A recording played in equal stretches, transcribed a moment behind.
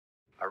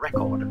a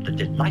record of the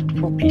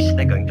delightful piece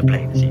they're going to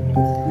play this evening.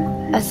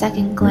 A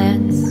second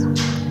glance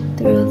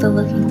through the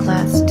looking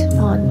glass to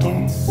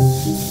ponder.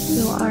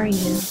 Who are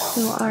you?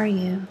 Who are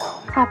you?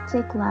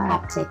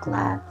 Hapticlabs.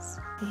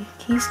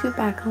 Can you scoot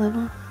back a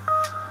little?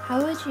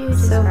 How would you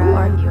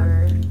describe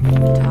your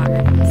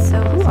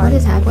photography? What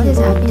is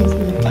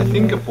happening? I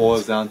think it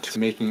boils down to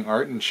making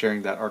art and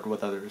sharing that art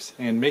with others,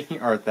 and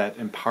making art that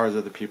empowers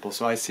other people.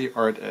 So I see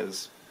art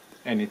as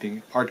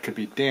anything. Art could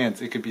be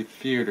dance, it could be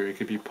theater, it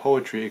could be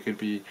poetry, it could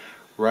be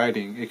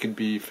writing, it could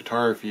be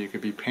photography, it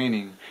could be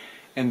painting.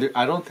 And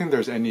I don't think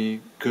there's any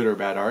good or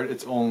bad art. I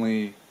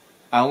only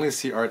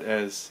see art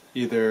as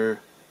either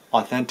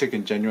authentic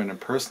and genuine and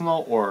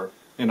personal, or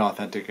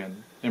inauthentic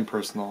and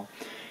impersonal.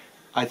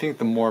 I think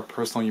the more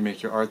personal you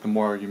make your art, the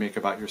more you make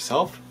about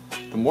yourself,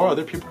 the more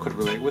other people could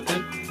relate with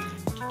it.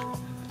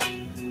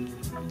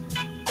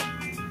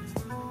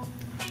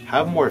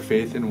 Have more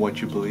faith in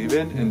what you believe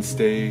in and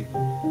stay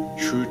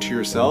true to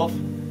yourself,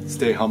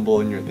 stay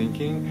humble in your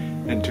thinking,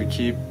 and to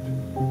keep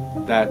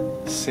that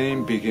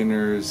same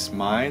beginner's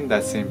mind,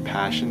 that same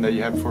passion that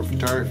you have for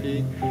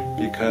photography,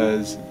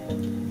 because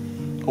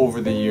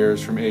over the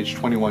years from age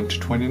 21 to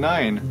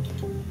 29,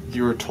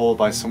 you were told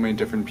by so many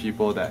different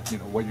people that, you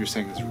know, what you're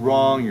saying is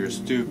wrong, you're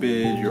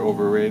stupid, you're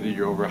overrated,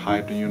 you're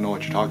overhyped, and you don't know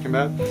what you're talking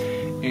about.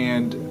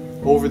 And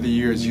over the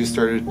years, you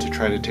started to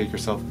try to take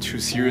yourself too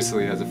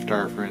seriously as a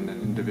photographer and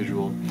an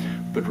individual.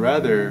 But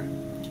rather,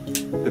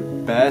 the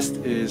best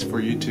is for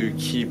you to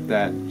keep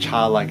that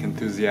childlike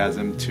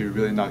enthusiasm to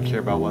really not care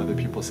about what other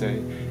people say,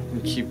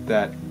 and keep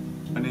that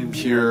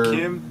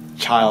pure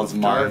child's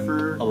mind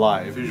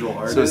alive. Visual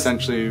artist, so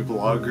essentially,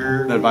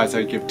 blogger, the advice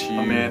I give to you,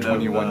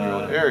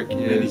 21-year-old Eric, is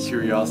many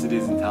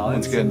curiosities and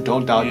talents. Once again,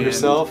 don't doubt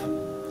yourself,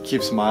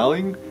 keep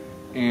smiling,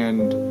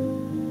 and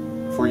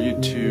for you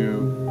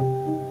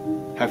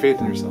to have faith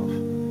in yourself.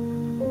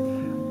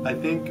 I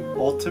think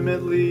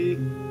ultimately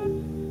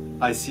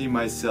I see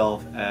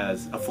myself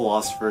as a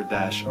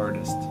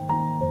philosopher-artist.